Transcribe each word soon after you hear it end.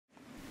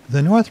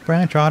The North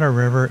Branch Otter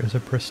River is a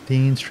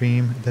pristine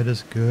stream that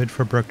is good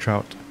for brook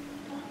trout.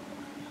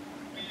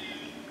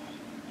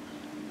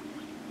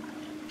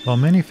 While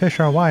many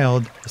fish are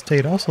wild, the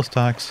state also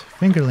stocks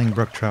fingerling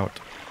brook trout.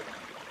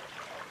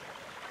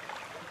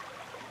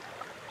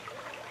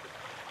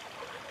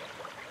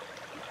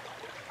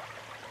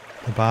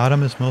 The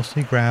bottom is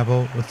mostly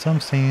gravel with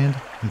some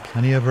sand and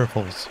plenty of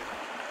riffles.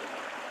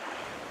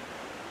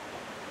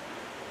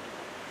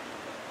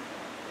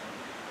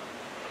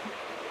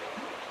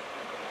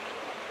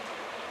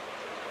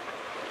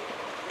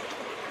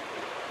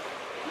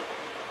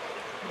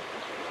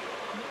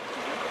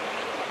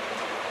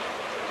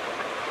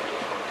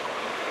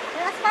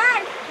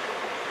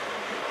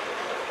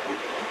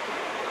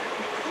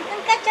 You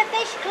can catch a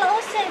fish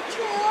closer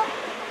too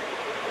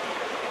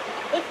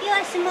if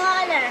you're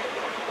smaller.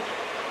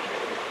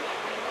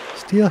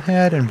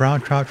 Steelhead and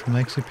brown trout from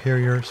Lake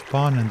Superior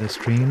spawn in this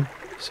stream,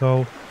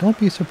 so don't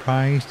be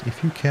surprised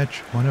if you catch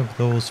one of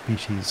those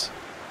species.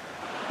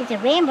 It's a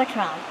rainbow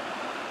trout.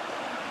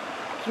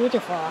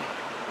 Beautiful.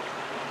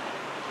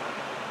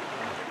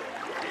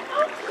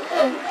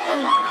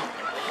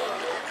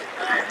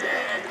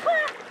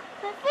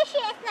 The fish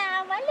is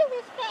now. Look at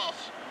this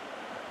fish.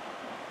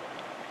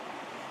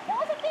 That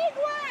was a big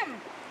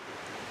one.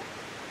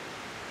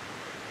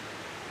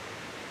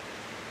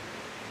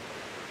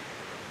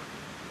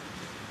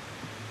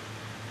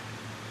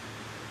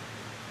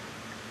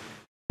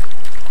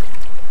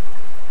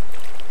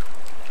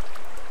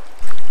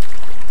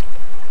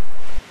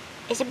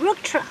 It's a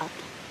brook trout.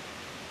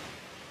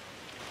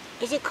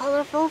 Is it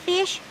colorful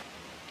fish?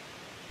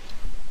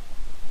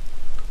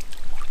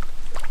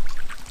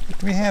 What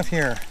do we have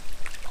here?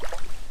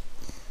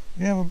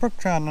 We have a brook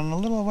trout and a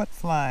little wet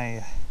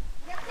fly.